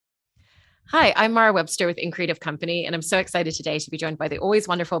Hi, I'm Mara Webster with In Creative Company, and I'm so excited today to be joined by the always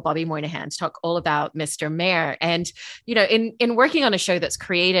wonderful Bobby Moynihan to talk all about Mr. Mayor. And, in working on a show that's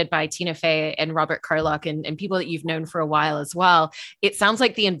created by Tina Fey and Robert Carlock and people that you've known for a while as well, it sounds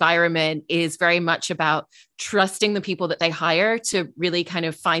like the environment is very much about trusting the people that they hire to really kind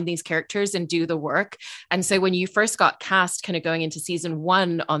of find these characters and do the work. And so when you first got cast kind of going into season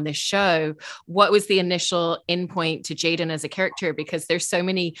 1 on this show, what was the initial in point to Jaden as a character? Because there's so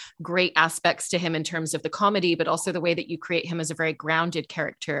many great aspects to him in terms of the comedy, but also the way that you create him as a very grounded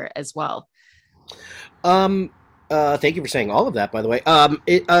character as well. Thank you for saying all of that, by the way.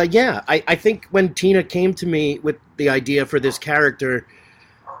 I think when Tina came to me with the idea for this character,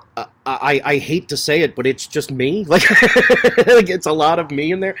 I hate to say it, but it's just me. Like, like it's a lot of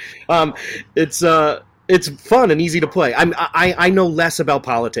me in there. It's fun and easy to play. I know less about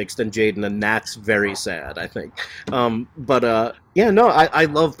politics than Jaden, and that's very sad, I think. I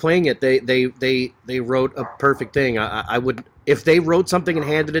love playing it. They wrote a perfect thing. I would, if they wrote something and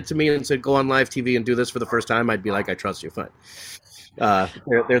handed it to me and said go on live TV and do this for the first time, I'd be like, I trust you, fine.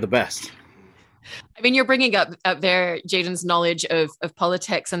 They're the best. I mean, you're bringing up there Jaden's knowledge of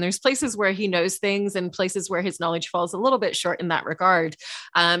politics, and there's places where he knows things and places where his knowledge falls a little bit short in that regard.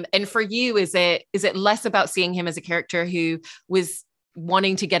 And for you, is it less about seeing him as a character who was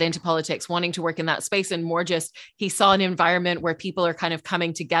wanting to get into politics, wanting to work in that space, and more just he saw an environment where people are kind of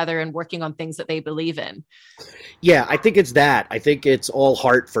coming together and working on things that they believe in? Yeah, I think it's that. I think it's all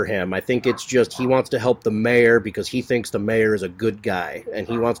heart for him. I think it's just he wants to help the mayor because he thinks the mayor is a good guy. And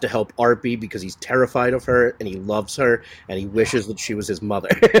he wants to help Arpi because he's terrified of her and he loves her and he wishes that she was his mother.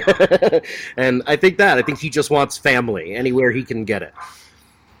 And I think he just wants family anywhere he can get it.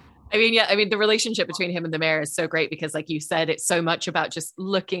 I mean, yeah, I mean, the relationship between him and the mayor is so great because, like you said, it's so much about just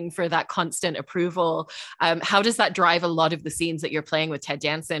looking for that constant approval. How does that drive a lot of the scenes that you're playing with Ted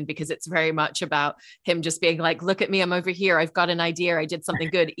Danson? Because it's very much about him just being like, look at me, I'm over here. I've got an idea. I did something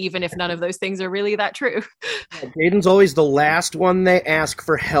good, even if none of those things are really that true. Jaden's always the last one they ask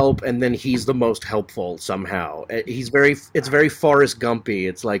for help, and then he's the most helpful somehow. It's very Forrest Gumpy.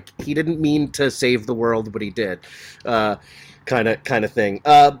 It's like he didn't mean to save the world, but he did. Kind of thing.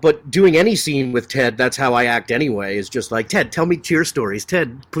 But doing any scene with Ted, that's how I act anyway, is just like, Ted, tell me cheer stories.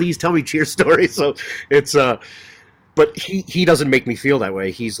 Ted, please tell me cheer stories. So it's, but he doesn't make me feel that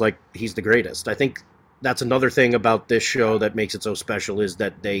way. He's the greatest. I think that's another thing about this show that makes it so special is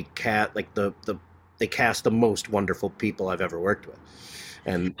that they they cast the most wonderful people I've ever worked with.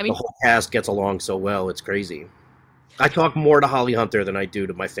 And I the mean, whole cast gets along so well. It's crazy. I talk more to Holly Hunter than I do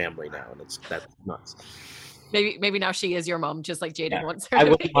to my family now, and that's nuts. maybe now she is your mom, just like Jaden Yeah, wants her I to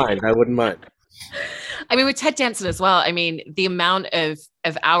wouldn't be. mind. I wouldn't mind. I mean, with Ted Danson as well, I mean, the amount of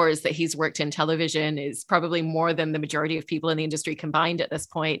hours that he's worked in television is probably more than the majority of people in the industry combined at this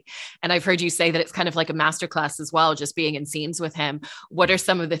point. And I've heard you say that it's kind of like a masterclass as well, just being in scenes with him. What are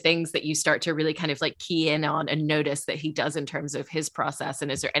some of the things that you start to really kind of like key in on and notice that he does in terms of his process?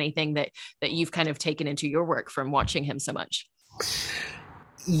 And is there anything that you've kind of taken into your work from watching him so much?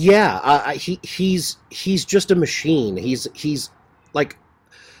 Yeah, he's just a machine. He's like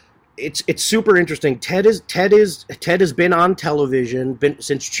it's super interesting. Ted has been on television been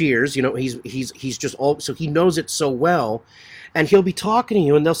since Cheers. You know, he's just all so he knows it so well, and he'll be talking to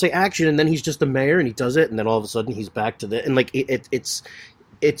you, and they'll say action, and then he's just the mayor, and he does it, and then all of a sudden he's back to the and like it's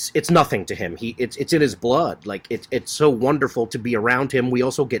nothing to him. It's in his blood. Like it's so wonderful to be around him. We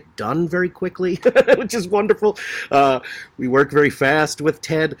also get done very quickly, which is wonderful. We work very fast with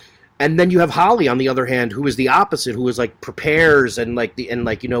Ted. And then you have Holly on the other hand, who is the opposite, who is like prepares and must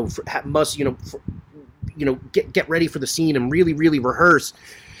get ready for the scene and really really rehearse.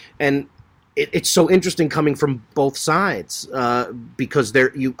 And it's so interesting coming from both sides because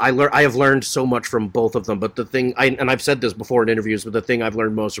I have learned so much from both of them. But the thing, and I've said this before in interviews, but the thing I've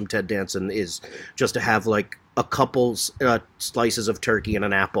learned most from Ted Danson is just to have like a couple slices of turkey and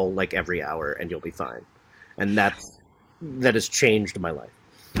an apple like every hour, and you'll be fine. And that has changed my life.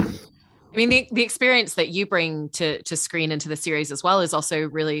 I mean, the experience that you bring to screen into the series as well is also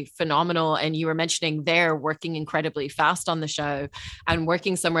really phenomenal. And you were mentioning there working incredibly fast on the show and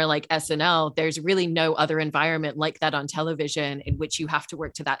working somewhere like SNL. There's really no other environment like that on television in which you have to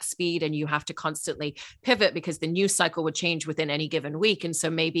work to that speed and you have to constantly pivot because the news cycle would change within any given week. And so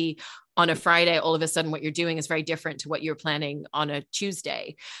maybe on a Friday, all of a sudden what you're doing is very different to what you're planning on a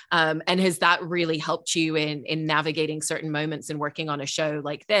Tuesday. And has that really helped you in navigating certain moments and working on a show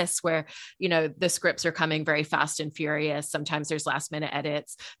like this, where, you know, the scripts are coming very fast and furious. Sometimes there's last minute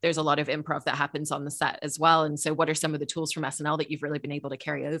edits. There's a lot of improv that happens on the set as well. And so what are some of the tools from SNL that you've really been able to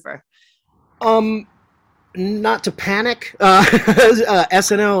carry over? Not to panic.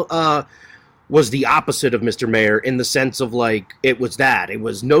 SNL, was the opposite of Mr. Mayor in the sense of like it was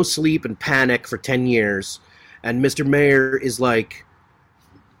no sleep and panic for 10 years, and Mr. Mayor is like,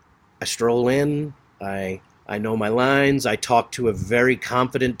 I stroll in, I know my lines, I talk to a very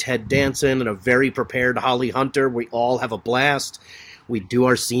confident Ted Danson and a very prepared Holly Hunter, we all have a blast, we do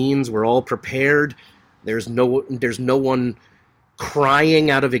our scenes, we're all prepared, there's no one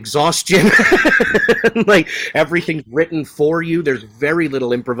crying out of exhaustion. Like, everything's written for you. There's very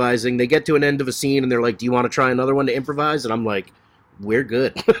little improvising. They get to an end of a scene and they're like, do you want to try another one to improvise? And I'm like, we're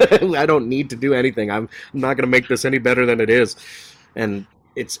good. I don't need to do anything. I'm not going to make this any better than it is. And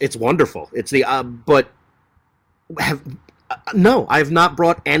it's wonderful. It's the no, I've not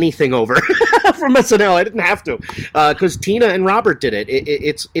brought anything over from SNL. I didn't have to, because Tina and Robert did it.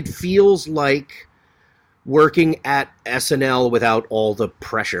 It feels like working at SNL without all the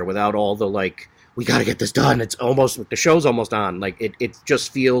pressure, without all the, like, we got to get this done. It's almost, the show's almost on. Like, it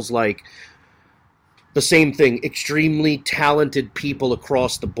just feels like the same thing. Extremely talented people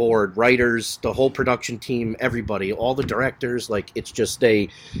across the board, writers, the whole production team, everybody, all the directors. Like, it's just, they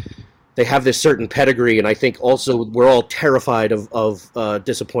have this certain pedigree, and I think also we're all terrified of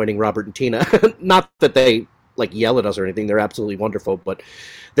disappointing Robert and Tina. Not that they like yell at us or anything. They're absolutely wonderful, but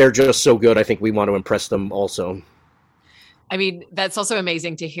they're just so good. I think we want to impress them also. I mean, that's also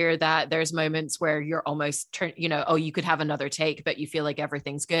amazing to hear that there's moments where you're almost oh, you could have another take, but you feel like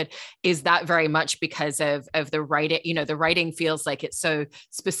everything's good. Is that very much because of the writing? The writing feels like it's so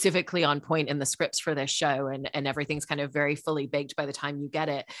specifically on point in the scripts for this show, and everything's kind of very fully baked by the time you get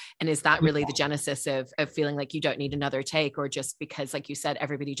it. And is that really the genesis of feeling like you don't need another take, or just because, like you said,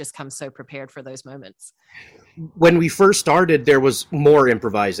 everybody just comes so prepared for those moments? When we first started, there was more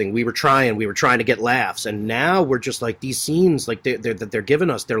improvising. We were trying to get laughs, and now we're just like, these scenes, like they're giving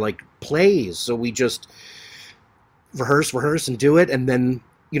us, they're like plays. So we just rehearse and do it, and then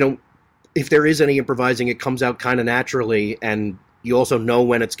if there is any improvising, it comes out kind of naturally, and you also know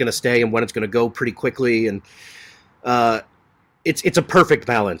when it's going to stay and when it's going to go pretty quickly, and it's a perfect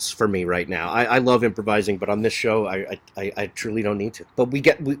balance for me right now. I love improvising, but on this show, I truly don't need to.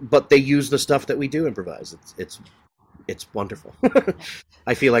 But they use the stuff that we do improvise. It's wonderful.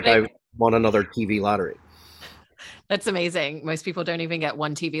 I feel like I won another TV lottery. That's amazing. Most people don't even get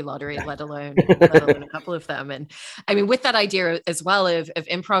one TV lottery, let alone a couple of them. And I mean, with that idea as well of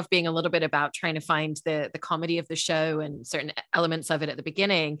improv being a little bit about trying to find the comedy of the show and certain elements of it at the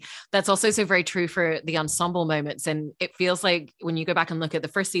beginning, that's also so very true for the ensemble moments. And it feels like when you go back and look at the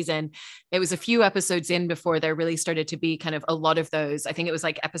first season, it was a few episodes in before there really started to be kind of a lot of those. I think it was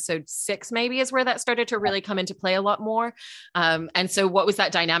like episode 6 maybe is where that started to really come into play a lot more. And so what was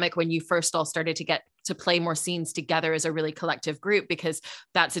that dynamic when you first all started to get to play more scenes together as a really collective group, because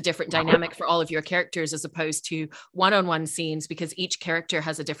that's a different dynamic for all of your characters as opposed to one-on-one scenes, because each character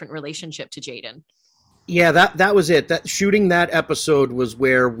has a different relationship to Jaden. Yeah, that was it. That shooting that episode was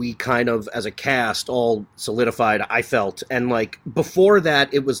where we kind of, as a cast, all solidified, I felt. And like before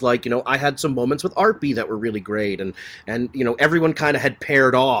that, it was like, I had some moments with Arpi that were really great, and everyone kind of had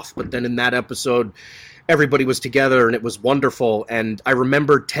paired off, but then in that episode everybody was together and it was wonderful. And I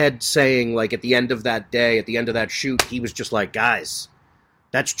remember Ted saying, like, at the end of that day, at the end of that shoot, he was just like, guys,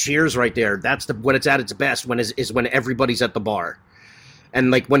 that's Cheers right there. That's when it's at its best, is when everybody's at the bar.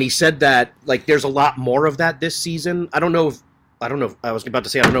 And like when he said that, like, there's a lot more of that this season. I don't know if I was about to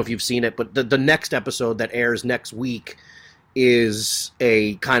say, I don't know if you've seen it, but the next episode that airs next week is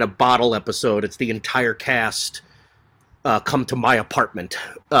a kind of bottle episode. It's the entire cast come to my apartment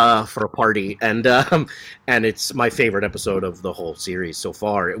for a party, and it's my favorite episode of the whole series so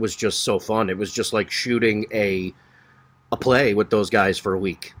far. It was just so fun. It was just like shooting a play with those guys for a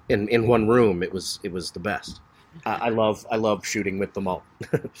week in one room. It was the best. I love shooting with them all.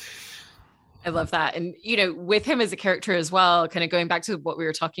 I love that. And, with him as a character as well, kind of going back to what we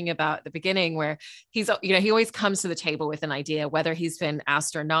were talking about at the beginning, where he's, he always comes to the table with an idea, whether he's been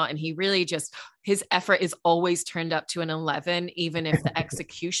asked or not. And he really his effort is always turned up to an 11, even if the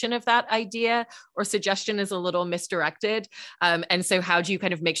execution of that idea or suggestion is a little misdirected. And so how do you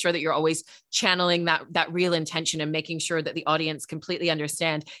kind of make sure that you're always channeling that real intention and making sure that the audience completely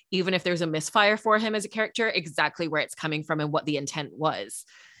understand, even if there's a misfire for him as a character, exactly where it's coming from and what the intent was?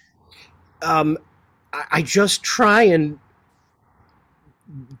 I just try and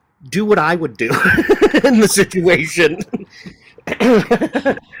do what I would do in the situation.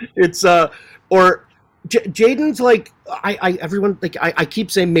 It's or Jaden's like, everyone, like, I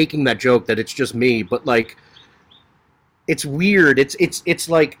keep saying, making that joke that it's just me, but like, it's weird. It's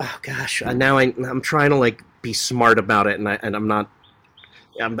like, oh gosh, now I'm trying to like be smart about it, and I'm not.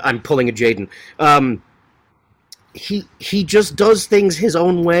 I'm pulling a Jaden. He just does things his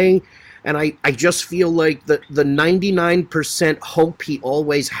own way. And I just feel like the 99% hope he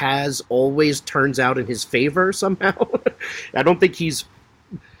always has always turns out in his favor somehow. I don't think he's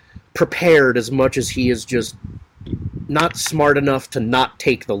prepared as much as he is just not smart enough to not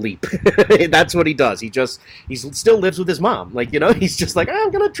take the leap. That's what he does. He still lives with his mom. Like, he's just like,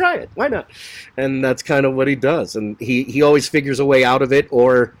 I'm going to try it. Why not? And that's kind of what he does. And he always figures a way out of it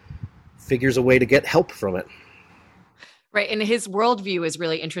or figures a way to get help from it. Right. And his worldview is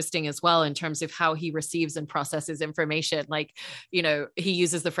really interesting as well in terms of how he receives and processes information. Like, he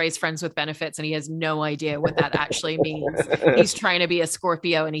uses the phrase friends with benefits and he has no idea what that actually means. He's trying to be a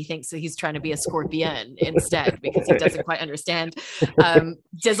Scorpio and he thinks that he's trying to be a scorpion instead because he doesn't quite understand.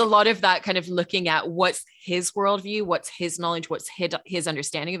 Does a lot of that kind of looking at what's his worldview, what's his knowledge, what's his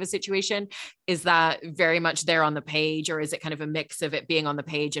understanding of a situation, is that very much there on the page, or is it kind of a mix of it being on the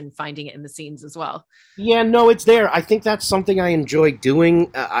page and finding it in the scenes as well? Yeah, no, it's there. I think that's something I enjoy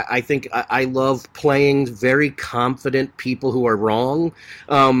doing. I think I love playing very confident people who are wrong,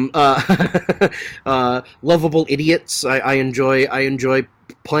 lovable idiots. I enjoy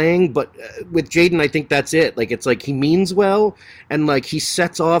playing, but with Jaden, I think that's it. Like, it's like he means well, and like he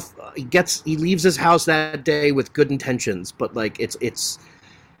sets off. He leaves his house that day with good intentions, but like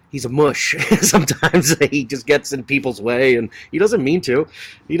he's a mush. Sometimes he just gets in people's way, and he doesn't mean to.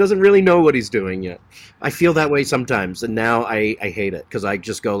 He doesn't really know what he's doing yet. I feel that way sometimes, and now I hate it because I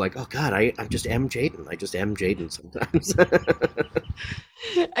just go like, oh God, I just am Jaden. I just am Jaden sometimes.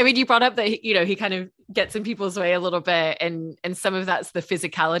 I mean, you brought up that, he kind of gets in people's way a little bit, and some of that's the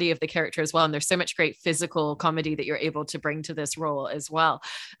physicality of the character as well. And there's so much great physical comedy that you're able to bring to this role as well.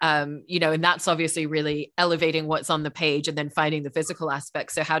 And that's obviously really elevating what's on the page and then finding the physical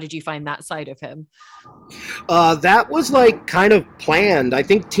aspects. So how did you find that side of him? That was like kind of planned. I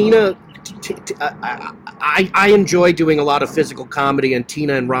think Tina, I enjoy doing a lot of physical comedy, and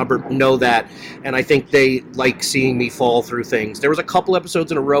Tina and Robert know that, and I think they like seeing me fall through things. There was a couple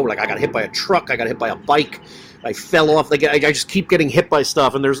episodes in a row, like I got hit by a truck, I got hit by a bike, I fell off. Like I just keep getting hit by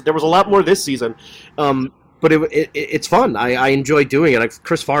stuff, and there was a lot more this season. But it's fun. I enjoy doing it.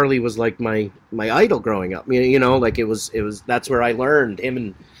 Chris Farley was like my idol growing up. Like it was that's where I learned him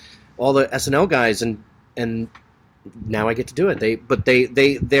and all the SNL guys, and now I get to do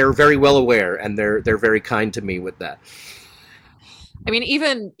it. They're very well aware, and they're very kind to me with that. I mean,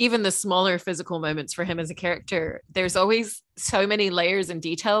 even the smaller physical moments for him as a character, there's always so many layers and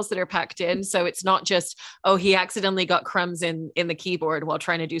details that are packed in. So it's not just, oh, he accidentally got crumbs in the keyboard while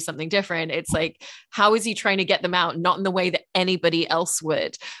trying to do something different. It's like, how is he trying to get them out? Not in the way that anybody else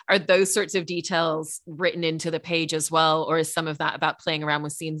would. Are those sorts of details written into the page as well? Or is some of that about playing around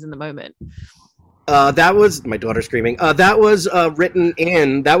with scenes in the moment? That was my daughter screaming. That was written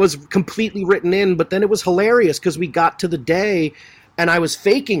in. That was completely written in. But then it was hilarious because we got to the day, and I was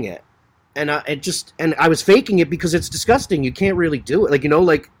faking it, and I was faking it because it's disgusting. You can't really do it. Like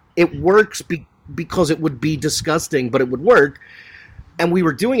it works because it would be disgusting, but it would work. And we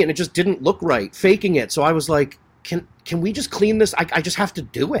were doing it, and it just didn't look right, faking it. So I was like, can we just clean this? I just have to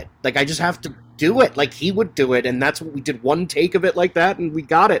do it. Like, I just have to do it like he would do it. And that's what we did, one take of it like that, and we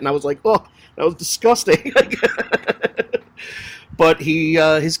got it. And I was like, oh, that was disgusting. But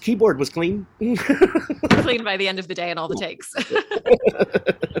his keyboard was clean. Clean by the end of the day and all the takes.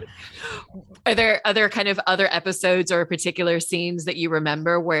 Are there kind of other episodes or particular scenes that you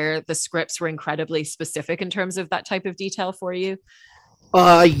remember where the scripts were incredibly specific in terms of that type of detail for you?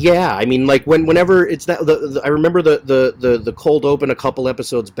 Yeah. I mean, like whenever it's that, I remember the cold open a couple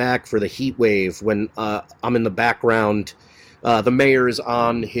episodes back for the heat wave when I'm in the background. The mayor is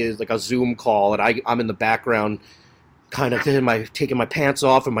on his like a Zoom call, and I'm in the background, kind of taking my pants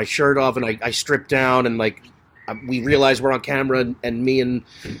off and my shirt off, and I strip down, and like we realize we're on camera, and me and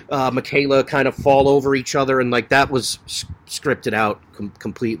Michaela kind of fall over each other, and like that was scripted out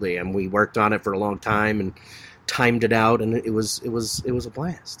completely, and we worked on it for a long time and timed it out, and it was a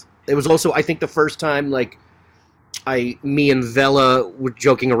blast. It was also, I think, the first time like me and Vela were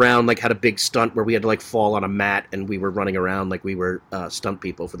joking around, like had a big stunt where we had to like fall on a mat, and we were running around like we were stunt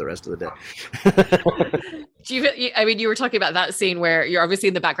people for the rest of the day. You were talking about that scene where you're obviously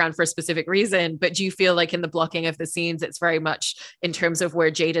in the background for a specific reason, but do you feel like in the blocking of the scenes, it's very much in terms of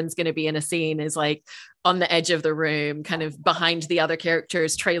where Jaden's going to be in a scene is like on the edge of the room, kind of behind the other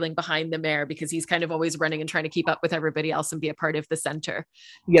characters, trailing behind the mayor, because he's kind of always running and trying to keep up with everybody else and be a part of the center?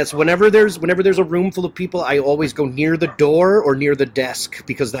 Yes, whenever there's a room full of people, I always go near the door or near the desk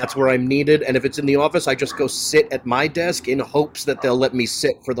because that's where I'm needed. And if it's in the office, I just go sit at my desk in hopes that they'll let me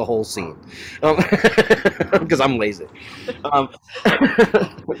sit for the whole scene. Because I'm lazy. But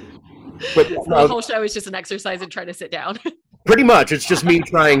the whole show is just an exercise in trying to sit down. Pretty much, it's just me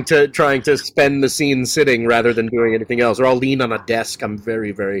trying to spend the scene sitting rather than doing anything else, or I'll lean on a desk. I'm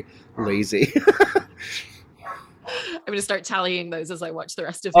very, very lazy. I'm going to start tallying those as I watch the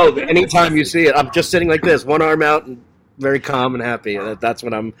rest of Oh, the anytime you season. see it, I'm just sitting like this, one arm out, and very calm and happy. That's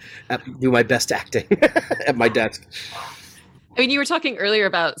when do my best acting at my desk. I mean, you were talking earlier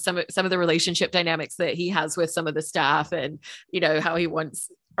about some of the relationship dynamics that he has with some of the staff, and how he wants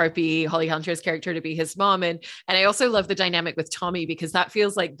Arpi, Holly Hunter's character, to be his mom, and I also love the dynamic with Tommy, because that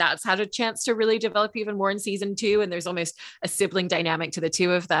feels like that's had a chance to really develop even more in season 2, and there's almost a sibling dynamic to the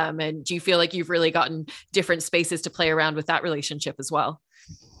two of them. And do you feel like you've really gotten different spaces to play around with that relationship as well?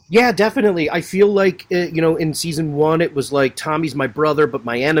 Yeah, definitely. I feel like in season 1, it was like Tommy's my brother, but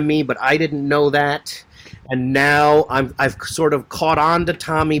my enemy, but I didn't know that. And now I've sort of caught on to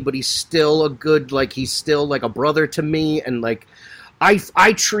Tommy, but he's still he's still like a brother to me, and like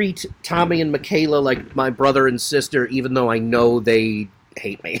I treat Tommy and Michaela like my brother and sister, even though I know they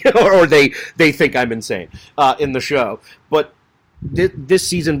hate me or they think I'm insane in the show. But this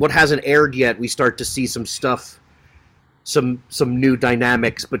season, what hasn't aired yet, we start to see some stuff, some new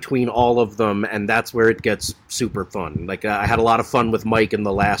dynamics between all of them, and that's where it gets super fun. Like I had a lot of fun with Mike in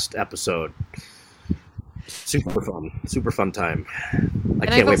the last episode. Super fun time. I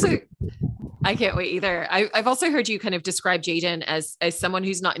can't wait. I can't wait either. I've also heard you kind of describe Jaden as someone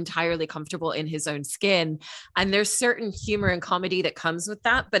who's not entirely comfortable in his own skin. And there's certain humor and comedy that comes with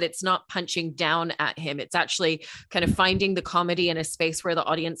that, but it's not punching down at him. It's actually kind of finding the comedy in a space where the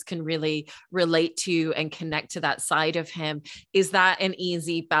audience can really relate to and connect to that side of him. Is that an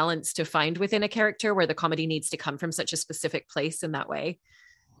easy balance to find within a character where the comedy needs to come from such a specific place in that way?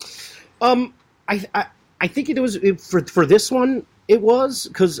 I think it was for this one. It was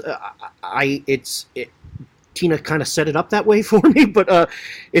because Tina kind of set it up that way for me, but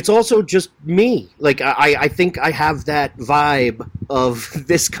it's also just me. Like I think I have that vibe of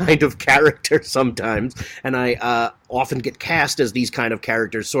this kind of character sometimes, and I often get cast as these kind of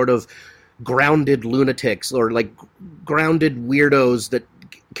characters, sort of grounded lunatics or like grounded weirdos that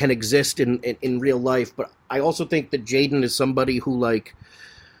can exist in real life. But I also think that Jaden is somebody who, like,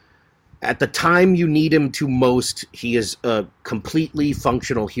 at the time you need him to most, he is a completely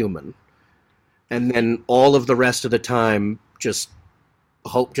functional human. And then all of the rest of the time, just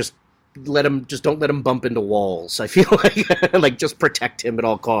don't let him bump into walls. I feel like, like, just protect him at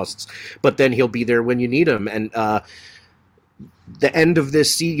all costs. But then he'll be there when you need him. And the end of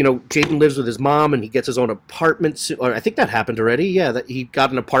this season, Jaden lives with his mom and he gets his own apartment. Or I think that happened already. Yeah, that he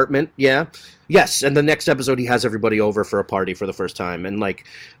got an apartment. Yeah. Yes. And the next episode, he has everybody over for a party for the first time. And like,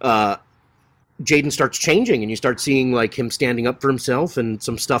 Jaden starts changing, and you start seeing like him standing up for himself, and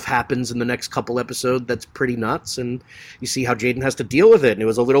some stuff happens in the next couple episodes that's pretty nuts, and you see how Jaden has to deal with it. And it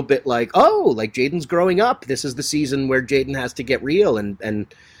was a little bit like, oh, like Jaden's growing up. This is the season where Jaden has to get real and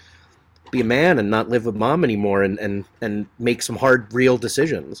be a man and not live with mom anymore, and make some hard, real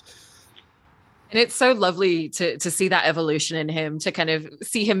decisions. And it's so lovely to see that evolution in him, to kind of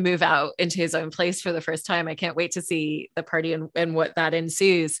see him move out into his own place for the first time. I can't wait to see the party and what that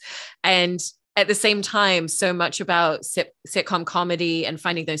ensues. And at the same time, so much about sitcom comedy and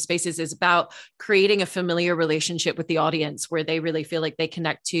finding those spaces is about creating a familiar relationship with the audience where they really feel like they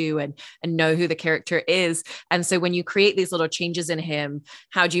connect to and know who the character is. And so when you create these little changes in him,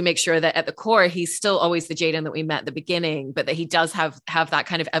 how do you make sure that at the core, he's still always the Jaden that we met at the beginning, but that he does have that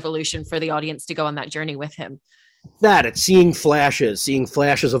kind of evolution for the audience to go on that journey with him? It's seeing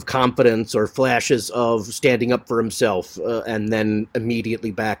flashes of confidence or flashes of standing up for himself, and then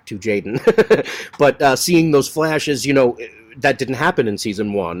immediately back to Jaden. But seeing those flashes, that didn't happen in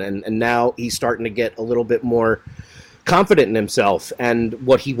season 1, and now he's starting to get a little bit more confident in himself and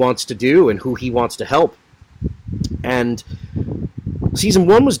what he wants to do and who he wants to help. And season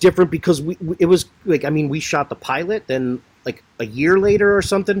 1 was different because it was like, we shot the pilot, then like a year later or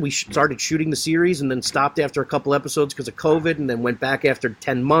something, we started shooting the series, and then stopped after a couple episodes because of COVID, and then went back after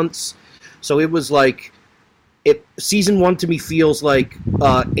 10 months. So it was like, season 1 to me feels like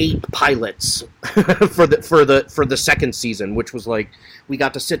 8 pilots for the second season, which was like, we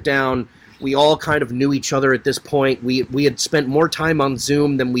got to sit down. We all kind of knew each other at this point. We had spent more time on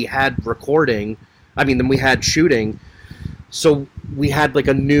Zoom than we had than we had shooting. So we had like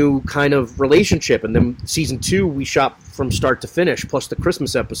a new kind of relationship. And then season 2, we shot from start to finish, plus the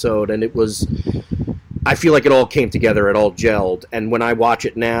Christmas episode. And I feel like it all came together, it all gelled. And when I watch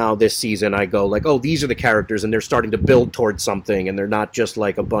it now, this season, I go like, oh, these are the characters, and they're starting to build towards something. And they're not just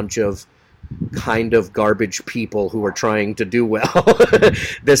like a bunch of kind of garbage people who are trying to do well.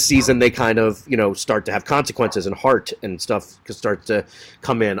 This season, they kind of, start to have consequences and heart and stuff start to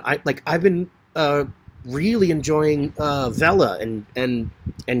come in. I've been really enjoying Vela and I'm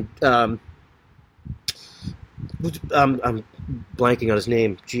blanking on his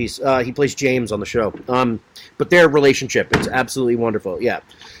name. Jeez, he plays James on the show. But their relationship, it's absolutely wonderful. Yeah,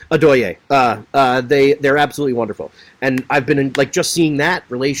 Adoye. They're absolutely wonderful, and I've been just seeing that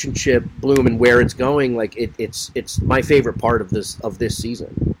relationship bloom and where it's going. Like it's my favorite part of this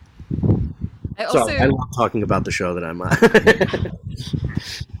season. I love talking about the show that I'm on.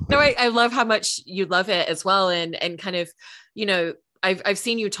 No, I love how much you love it as well, and kind of, I've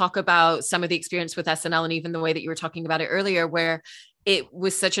seen you talk about some of the experience with SNL, and even the way that you were talking about it earlier, where it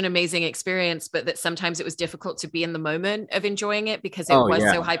was such an amazing experience, but that sometimes it was difficult to be in the moment of enjoying it because it was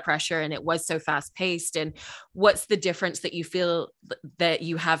so high pressure and it was so fast paced. And what's the difference that you feel that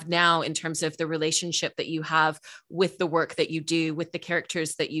you have now in terms of the relationship that you have with the work that you do, with the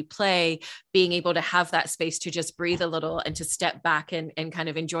characters that you play, being able to have that space to just breathe a little and to step back and kind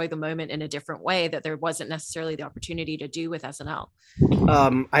of enjoy the moment in a different way that there wasn't necessarily the opportunity to do with SNL?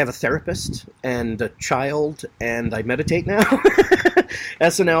 I have a therapist and a child, and I meditate now.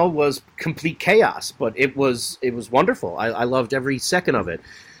 SNL was complete chaos, but it was wonderful. I loved every second of it.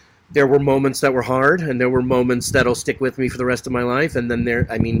 There were moments that were hard, and there were moments that'll stick with me for the rest of my life. And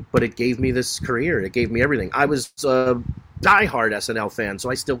then but it gave me this career. It gave me everything. I was a diehard SNL fan, so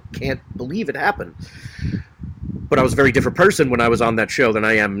I still can't believe it happened. But I was a very different person when I was on that show than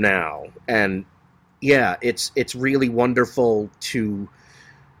I am now. And yeah, it's really wonderful to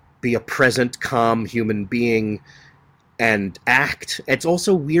be a present, calm human being and act. It's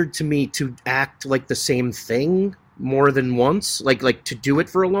also weird to me to act like the same thing more than once, like to do it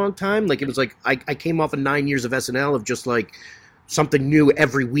for a long time. Like it was like I came off of 9 years of SNL of just like something new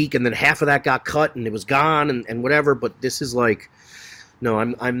every week, and then half of that got cut and it was gone and whatever. But this is like, no,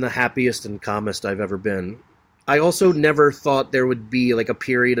 I'm the happiest and calmest I've ever been. I also never thought there would be like a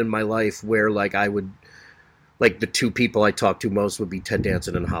period in my life where like I would, like the two people I talk to most would be Ted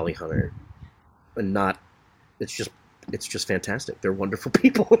Danson and Holly Hunter, and not. It's just fantastic. They're wonderful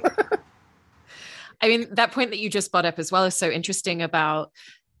people. I mean, that point that you just brought up as well is so interesting about,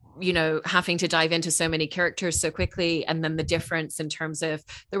 having to dive into so many characters so quickly. And then the difference in terms of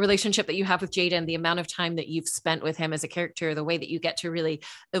the relationship that you have with Jaden, the amount of time that you've spent with him as a character, the way that you get to really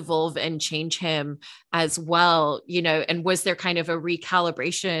evolve and change him as well, and was there kind of a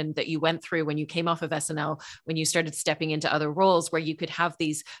recalibration that you went through when you came off of SNL, when you started stepping into other roles where you could have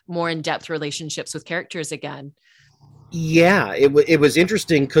these more in-depth relationships with characters again? Yeah, it was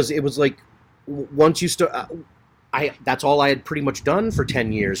interesting because it was like, once you start, that's all I had pretty much done for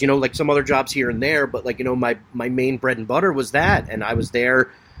 10 years, like some other jobs here and there, but like, my main bread and butter was that. And I was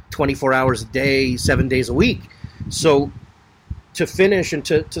there 24 hours a day, 7 days a week. So to finish and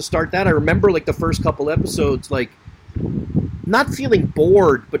to start that, I remember like the first couple episodes, like not feeling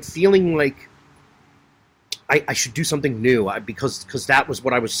bored, but feeling like I should do something new because that was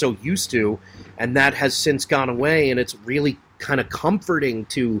what I was so used to. And that has since gone away. And it's really kind of comforting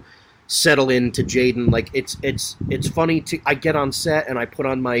to settle into Jaden. Like it's funny I get on set and I put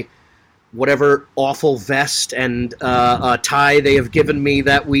on my whatever awful vest and tie they have given me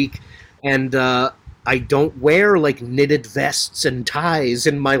that week, and I don't wear like knitted vests and ties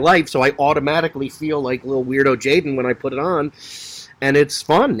in my life, so I automatically feel like little weirdo Jaden when I put it on, and it's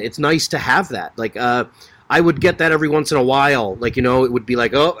fun. It's nice to have that. Like I would get that every once in a while. Like, it would be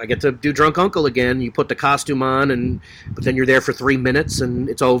like, oh, I get to do Drunk Uncle again. You put the costume on, but then you're there for 3 minutes and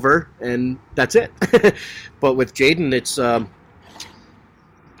it's over, and that's it. But with Jaden,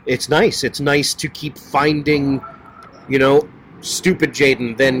 it's nice. It's nice to keep finding, stupid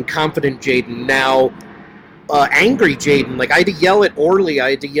Jaden, then confident Jaden, now angry Jaden. Like, I had to yell at Orly,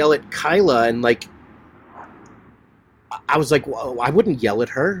 I had to yell at Kyla, and like, I was like, well, I wouldn't yell at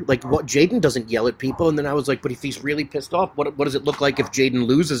her. Like, what? Jaden doesn't yell at people. And then I was like, but if he's really pissed off, what does it look like if Jaden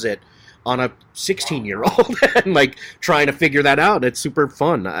loses it on a 16-year-old? And like trying to figure that out. It's super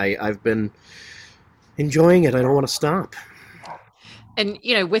fun. I've been enjoying it. I don't want to stop. And,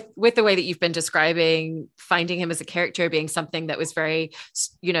 with the way that you've been describing finding him as a character being something that was very,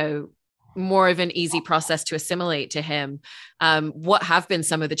 more of an easy process to assimilate to him. What have been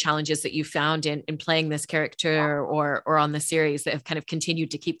some of the challenges that you found in playing this character or on the series that have kind of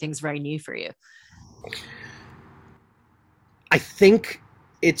continued to keep things very new for you? I think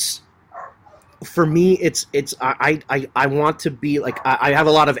for me, I want to be like, I have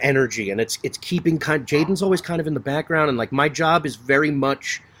a lot of energy, and it's keeping Jaden's always kind of in the background. And like, my job is very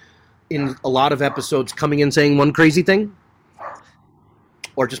much in a lot of episodes coming in saying one crazy thing,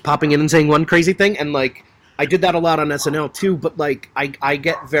 or just popping in and saying one crazy thing. And like, I did that a lot on SNL too, but like, I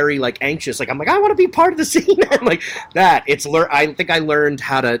get very like anxious. Like, I'm like, I want to be part of the scene. And like that, I think I learned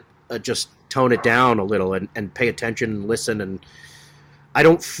how to just tone it down a little and pay attention and listen. And I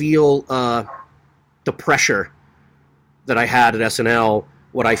don't feel the pressure that I had at SNL.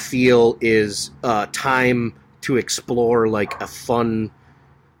 What I feel is time to explore like a fun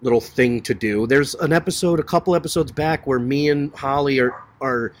little thing to do. There's an episode, a couple episodes back, where me and Holly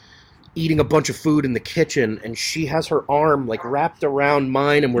are eating a bunch of food in the kitchen, and she has her arm like wrapped around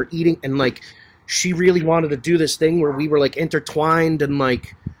mine, and we're eating, and like she really wanted to do this thing where we were like intertwined, and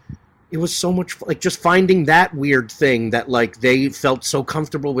like it was so much like just finding that weird thing that like they felt so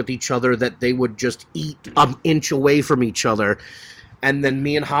comfortable with each other that they would just eat an inch away from each other. And then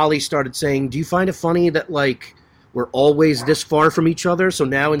me and Holly started saying, do you find it funny that like we're always this far from each other? So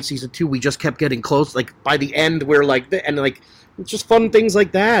now in season 2 we just kept getting close. Like by the end we're like, and like it's just fun things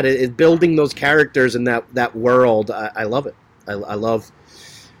like that. It building those characters in that world. I love it. I love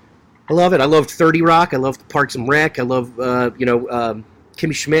it. I loved 30 Rock. I loved Parks and Rec. I love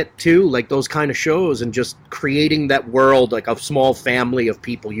Kimmy Schmidt too. Like those kind of shows, and just creating that world, like a small family of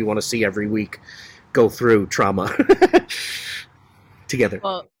people you want to see every week go through trauma together.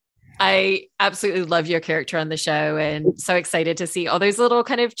 Well, I absolutely love your character on the show, and so excited to see all those little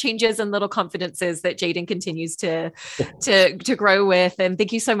kind of changes and little confidences that Jaden continues to grow with. And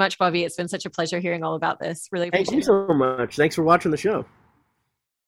thank you so much, Bobby. It's been such a pleasure hearing all about this. Really appreciate it. Thank you so much. Thanks for watching the show.